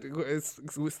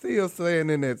we're still staying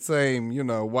in that same,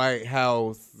 White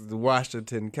House,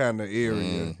 Washington kind of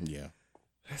area. Yeah.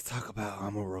 Let's talk about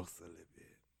Omarosa a little bit.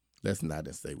 Let's not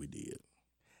just say we did.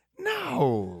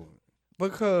 No,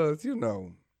 because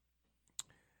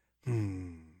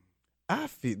I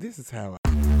feel this is how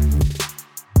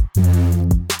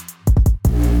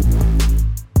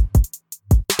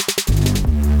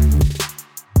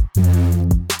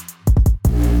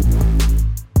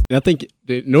And I think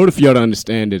in order for y'all to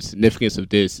understand the significance of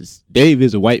this, is Dave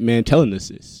is a white man telling us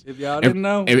this. If y'all didn't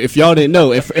know, if y'all didn't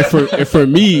know, if for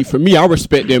me, I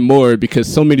respect them more,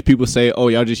 because so many people say, "Oh,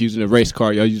 y'all just using a race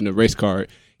card. Y'all using a race card."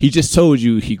 He just told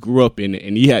you he grew up in it,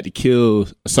 and he had to kill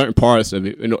certain parts of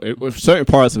it, certain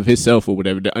parts of himself or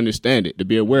whatever, to understand it, to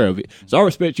be aware of it. So I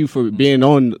respect you for being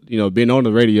on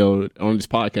the radio, on this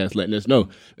podcast, letting us know.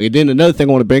 And then another thing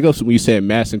I want to bring up is when you said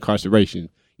mass incarceration.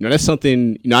 That's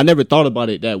something, I never thought about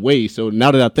it that way. So now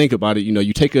that I think about it,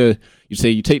 you take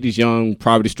these young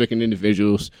poverty-stricken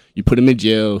individuals, you put them in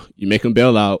jail, you make them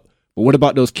bail out. But what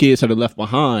about those kids that are left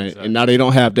behind? Exactly. And now they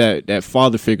don't have that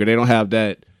father figure. They don't have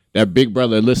that big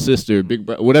brother, little sister, big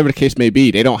brother, whatever the case may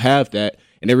be. They don't have that,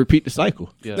 and they repeat the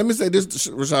cycle. Yeah. Let me say this,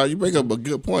 Rashad, you bring up a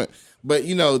good point. But,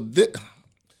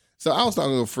 so I was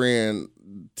talking to a friend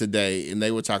today, and they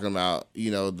were talking about,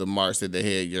 the march that they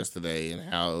had yesterday and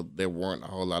how there weren't a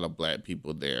whole lot of black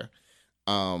people there.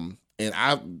 And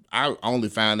I only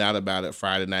found out about it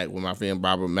Friday night when my friend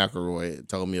Barbara McElroy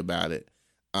told me about it.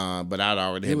 But I'd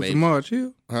already had made a march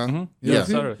here. Huh?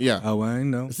 Mm-hmm. Yeah. Oh, I ain't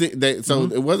know. See, it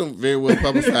wasn't very well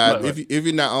publicized. Right. If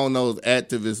you're not on those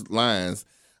activist lines,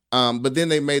 but then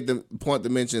they made the point to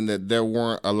mention that there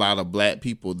weren't a lot of black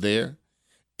people there,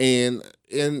 and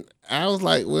I was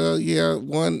like, well, yeah,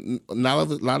 one, a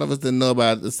lot of us didn't know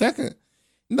about it. The second,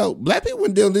 black people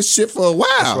been doing this shit for a while.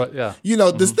 That's right,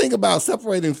 yeah. This thing about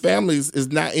separating families is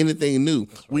not anything new.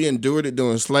 Right. We endured it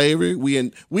during slavery. We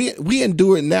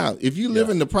endure it now. If you live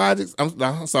in the projects,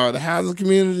 I'm sorry, the housing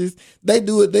communities, they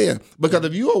do it there. Because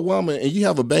if you're a woman and you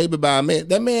have a baby by a man,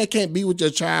 that man can't be with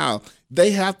your child.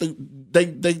 They have to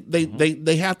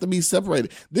they have to be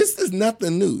separated. This is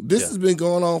nothing new. This has been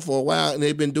going on for a while, and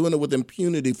they've been doing it with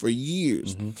impunity for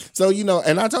years. Mm-hmm. So,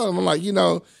 and I told them, I'm like,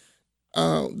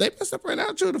 they've been separating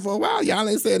our children for a while. Y'all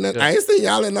ain't saying nothing. Yeah. I ain't seen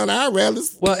y'all in none of our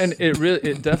rallies. Well, and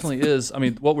it definitely is. I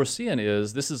mean, what we're seeing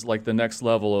is this is like the next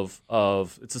level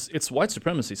of it's white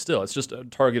supremacy still. It's just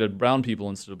targeted brown people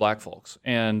instead of black folks,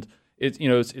 and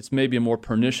it's maybe a more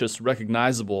pernicious,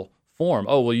 recognizable form.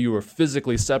 Oh, well, you were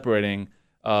physically separating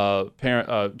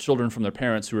children from their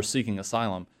parents who are seeking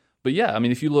asylum. But yeah, I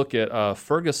mean, if you look at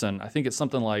Ferguson, I think it's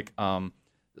something like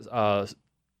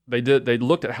they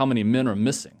looked at how many men are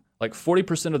missing. Like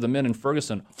 40% of the men in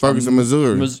Ferguson,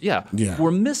 Missouri,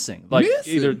 were missing,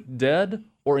 either dead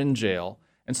or in jail.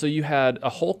 And so you had a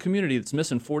whole community that's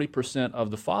missing 40%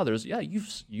 of the fathers. Yeah,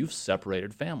 you've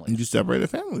separated families. You separated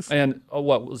families. And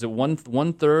what was it?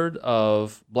 One third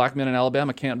of black men in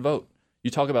Alabama can't vote.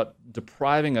 You talk about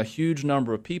depriving a huge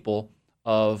number of people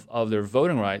of their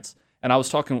voting rights. And I was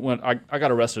talking when I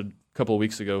got arrested a couple of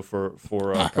weeks ago for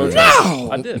protest. No!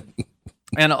 I did.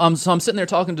 And so I'm sitting there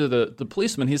talking to the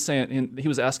policeman. He's saying he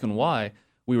was asking why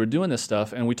we were doing this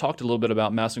stuff, and we talked a little bit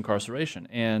about mass incarceration.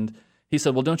 And he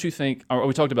said, "Well, don't you think?" Or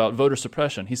we talked about voter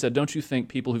suppression. He said, "Don't you think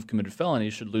people who've committed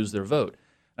felonies should lose their vote?"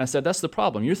 And I said, "That's the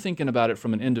problem. You're thinking about it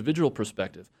from an individual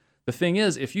perspective. The thing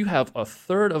is, if you have a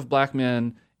third of black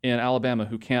men in Alabama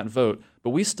who can't vote,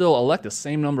 but we still elect the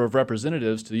same number of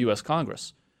representatives to the U.S.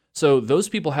 Congress, so those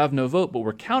people have no vote, but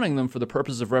we're counting them for the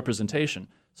purpose of representation."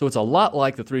 So it's a lot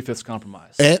like the 3/5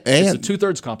 compromise. And it's a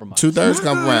 2/3 compromise. 2/3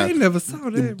 compromise. I never saw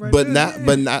that.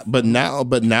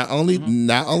 Not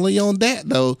only on that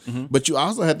though, but you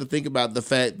also have to think about the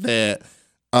fact that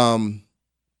when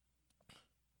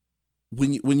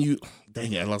you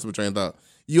dang it, I lost my train of thought.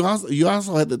 You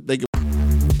also have to think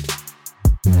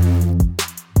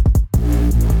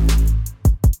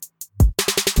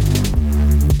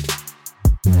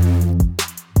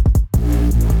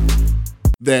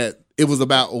that it was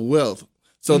about wealth.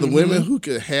 So the women who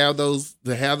could have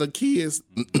the kids,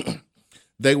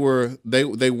 they weren't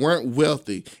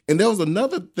wealthy. And there was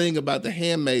another thing about the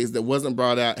handmaids that hasn't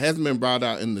been brought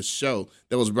out in the show,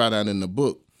 that was brought out in the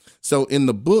book. So in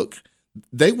the book,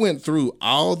 they went through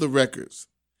all the records.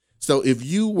 So if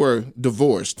you were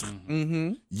divorced,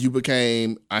 you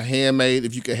became a handmaid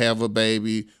if you could have a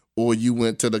baby, or you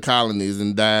went to the colonies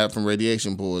and died from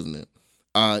radiation poisoning.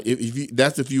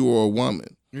 If you were a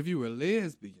woman. If you were a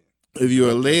lesbian. If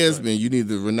you're a lesbian, you need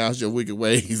to renounce your wicked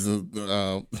ways.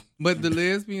 But the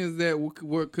lesbians that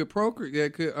could procreate,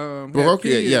 that could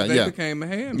procreate, kids, they became a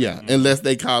handmaid. Yeah, unless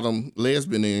they caught them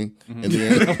lesbian and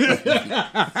then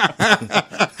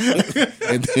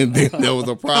and then there was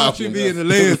a problem. Caught you being a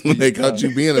lesbian. They caught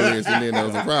you being a lesbian, then there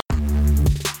was a problem.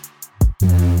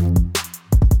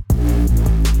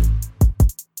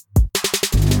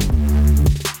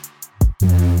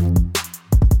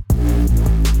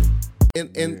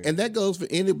 And that goes for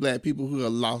any black people who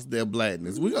have lost their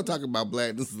blackness. We're going to talk about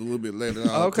blackness a little bit later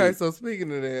on. Okay, so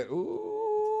speaking of that,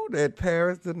 that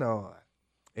Paris Denard.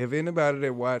 If anybody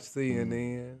that watched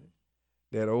CNN,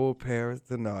 that old Paris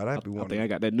Denard, I think I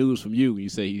got that news from you. You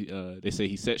say they say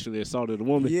he sexually assaulted a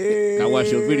woman. Yeah. I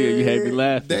watched your video. You had me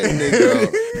laughing.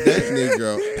 That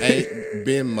Negro ain't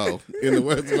Benmo. In the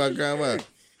words of my grandma,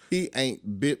 he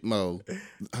ain't Bitmo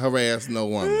harassed no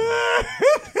woman.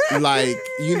 Like,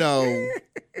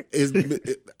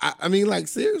 I mean, like,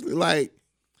 seriously, like,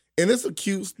 and it's a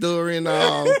cute story and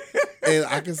all, and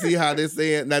I can see how they're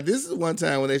saying, now this is one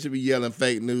time when they should be yelling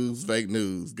fake news,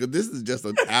 because this is just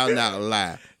an out-and-out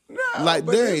lie. No, like,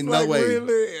 there ain't no way.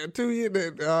 Really, 2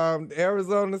 years,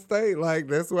 Arizona State, like,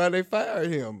 that's why they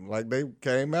fired him. Like, they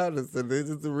came out and said this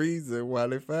is the reason why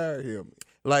they fired him.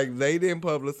 Like, they didn't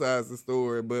publicize the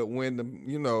story, but when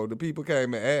the people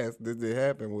came and asked, did it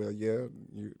happen? Well, yeah,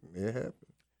 it happened.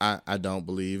 I don't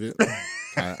believe it.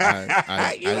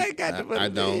 I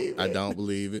don't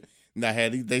believe it. Now,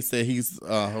 they said he's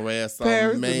harassed some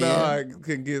Paris man. Paris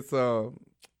can get some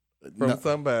from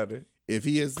somebody. If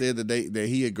he had said that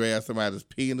he had grabbed somebody's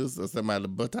penis or somebody's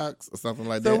buttocks or something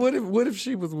like that. So what if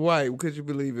she was white? Could you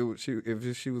believe it?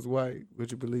 If she was white,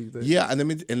 would you believe that? Yeah, and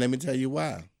let me tell you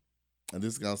why. And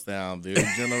this is gonna sound very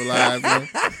generalizing,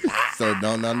 so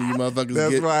don't none of you motherfuckers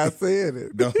That's why I said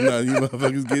it. Don't none of you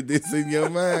motherfuckers get this in your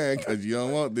mind, because you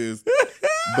don't want this.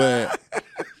 But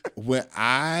when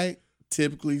I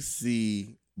typically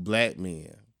see black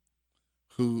men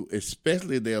who,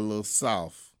 especially they're a little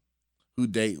soft, who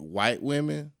date white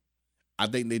women, I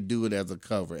think they do it as a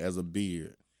cover, as a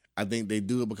beard. I think they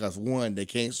do it because, one, they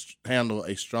can't handle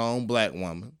a strong black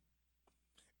woman.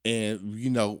 And,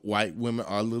 white women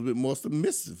are a little bit more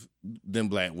submissive than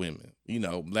black women.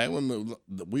 Black women,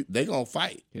 they going to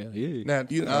fight. Yeah. Now,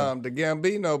 the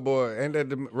Gambino boy, ain't that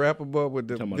the rapper boy with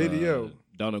the video?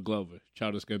 Donald Glover,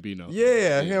 Childish Gambino.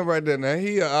 Yeah, him right there. Now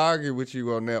he'll argue with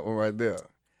you on that one right there.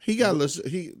 He got a little.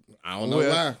 I don't know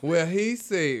why. Well, he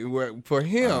said for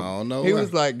him, I don't know he why.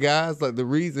 was like, guys, like the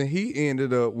reason he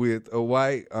ended up with a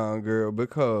white girl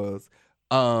because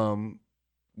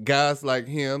guys like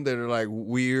him that are like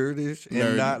weirdish and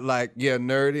Nerdy. not like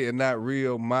nerdy and not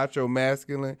real macho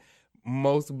masculine.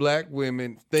 Most black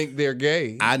women think they're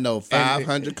gay. I know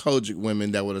 500 Kojic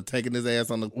women that would have taken his ass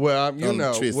on the. Well, you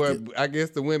know, Trisket. I guess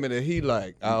the women that he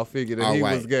liked, I'll figure that he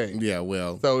was gay. Yeah,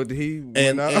 well. So he And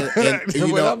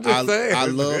you know, I'm just saying. I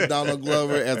love Donald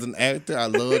Glover as an actor. I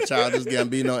love Childish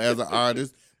Gambino as an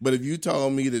artist. But if you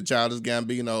told me that Childish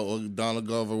Gambino or Donald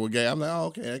Glover were gay, I'm like, oh,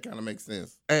 okay, that kind of makes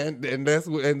sense. And that's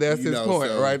his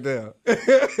point right there.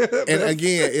 And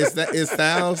again, it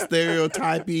sounds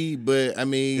stereotypy, but I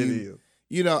mean, it is.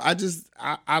 You know, I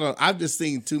don't. I've just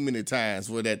seen too many times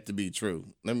for that to be true.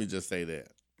 Let me just say that.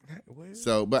 Well,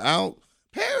 So, but I don't.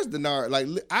 Paris Denard, like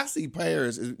I see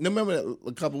Paris. Remember that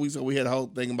a couple weeks ago we had a whole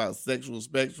thing about sexual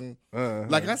spectrum.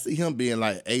 Like I see him being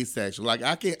like asexual. Like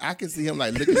I can see him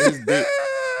like looking at his dick.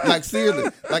 Like seriously,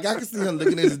 like I can see him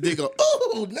looking at his dick. Go,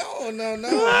 oh no.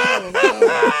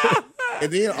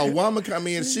 And then a woman come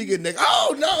in, she get naked.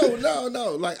 Oh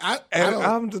no. Like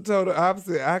I'm the total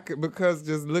opposite. Because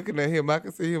just looking at him, I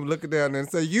can see him looking down there and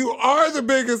say, "You are the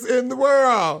biggest in the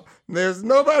world. There's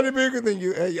nobody bigger than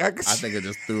you." I think it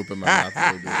just threw up in my mouth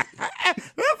a little bit.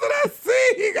 That's what I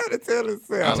see. He got to tell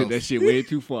himself. I took that shit way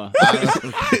too far. I'm just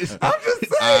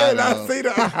saying. I see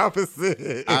the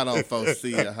opposite. I don't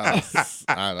foresee a house.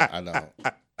 I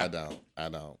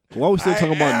don't. While we still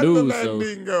talking about news, though,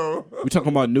 bingo. we talking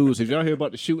about news. If y'all hear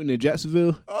about the shooting in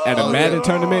Jacksonville at a Madden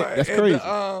tournament, that's crazy.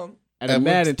 At a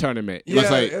Madden tournament, it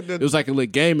was like a little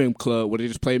gaming club where they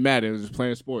just play Madden, just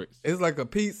playing sports. It's like a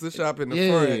pizza shop in the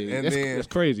front, and that's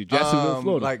crazy. Jacksonville,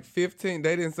 Florida. Like 15.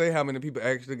 They didn't say how many people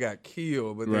actually got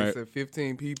killed, but they said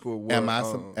 15 people were. Am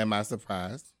I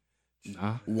surprised?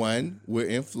 Nah. One, we're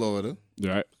in Florida.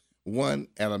 Right. One,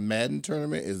 at a Madden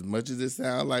tournament, as much as it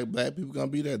sounds like black people gonna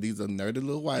be there, these are nerdy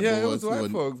little white boys. Yeah, it was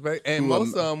white folks, and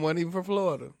most of them weren't even from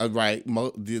Florida. Right,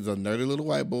 these are nerdy little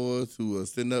white boys who are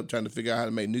sitting up trying to figure out how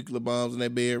to make nuclear bombs in their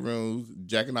bedrooms,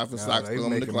 jacking off in socks, throwing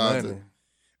them in the closet, money.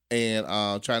 And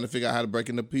trying to figure out how to break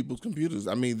into people's computers.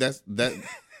 I mean,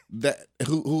 that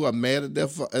who are mad at their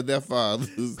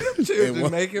fathers.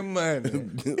 Children making money.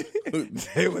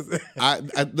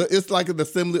 It's like an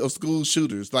assembly of school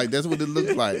shooters. Like that's what it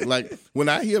looks like. Like when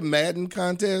I hear Madden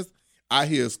contest, I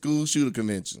hear school shooter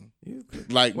convention.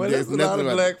 Like there's a lot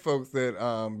of black folks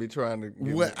that be trying to.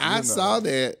 When I saw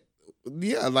that,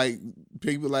 yeah, like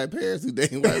people like Paris who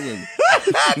dating white women.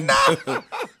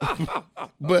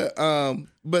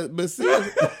 But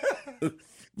seriously.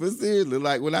 But seriously,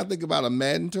 like when I think about a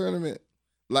Madden tournament,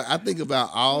 like I think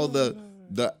about all the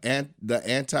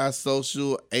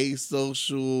antisocial,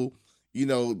 asocial,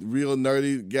 real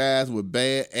nerdy guys with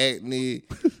bad acne,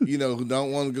 who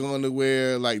don't want to go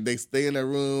anywhere. Like they stay in their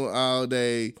room all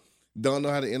day, don't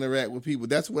know how to interact with people.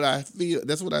 That's what I feel.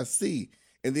 That's what I see.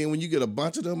 And then when you get a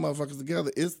bunch of them motherfuckers together,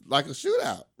 it's like a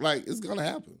shootout. Like it's gonna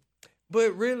happen.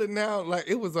 But really now, like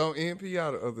it was on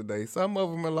NPR the other day. Some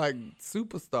of them are like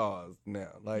superstars now.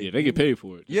 Like they get paid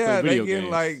for it. Yeah, they get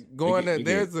like going.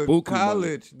 There's a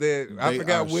college that I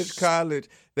forgot which college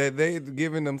that they're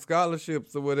giving them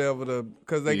scholarships or whatever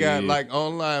because they got like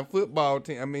online football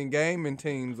team. I mean gaming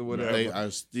teams or whatever. They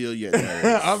are still yet.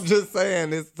 I'm just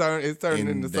saying it's turning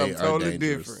into something totally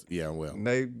different. Yeah, well, and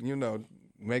they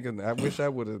I wish I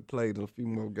would have played a few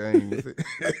more games.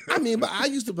 I mean, but I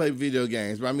used to play video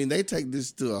games. But I mean, they take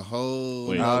this to a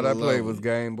whole. All I played was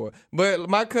Game Boy. But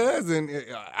my cousin,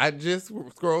 I just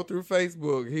scrolled through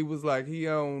Facebook. He was like, he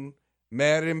owned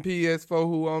Madden PS4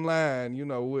 Who Online.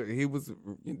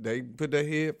 They put their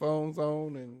headphones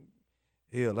on and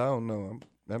hell, I don't know.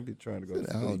 I'd be trying to go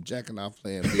to sleep. Jacking off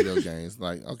playing video games.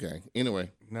 Like, okay.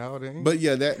 Anyway. No, they ain't. But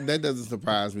yeah, that doesn't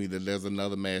surprise me that there's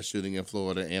another mass shooting in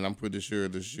Florida, and I'm pretty sure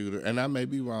the shooter, and I may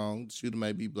be wrong, the shooter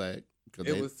may be black.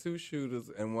 It was two shooters,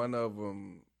 and one of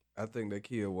them, I think they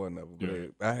killed one of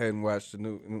them. But I hadn't watched the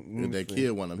new. If they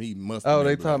killed one of them, he must. Oh,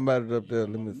 they talking about it up there.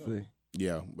 Let me see.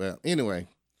 Yeah. Well, anyway,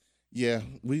 yeah,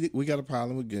 we got a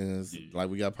problem with guns, like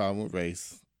we got a problem with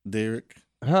race. Derek.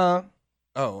 Huh?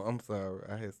 Oh, I'm sorry.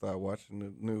 I had started watching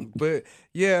the news. But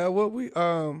yeah, what we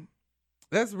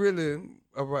that's really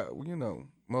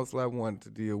mostly I wanted to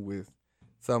deal with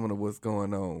some of what's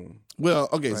going on. Well,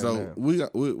 okay, right so now.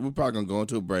 we're probably gonna go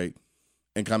into a break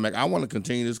and come back. I want to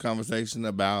continue this conversation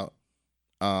about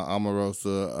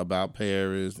Omarosa, about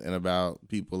Paris, and about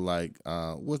people like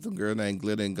what's the girl named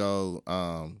Glitter and Gold?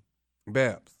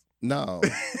 Babs. No.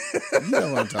 You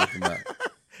know what I'm talking about.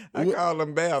 I call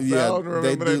them Baps. I don't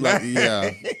remember they do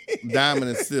that. Diamond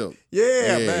and Silk.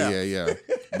 Yeah.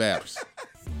 Baps.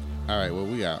 All right, well,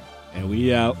 we out. And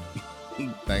we out.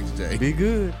 Thanks, Jay. Be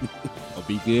good. I'll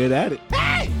be good at it.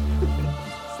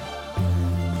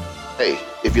 Hey,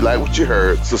 if you like what you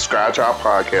heard, subscribe to our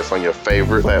podcast on your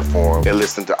favorite platform and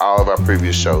listen to all of our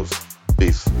previous shows.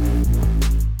 Peace.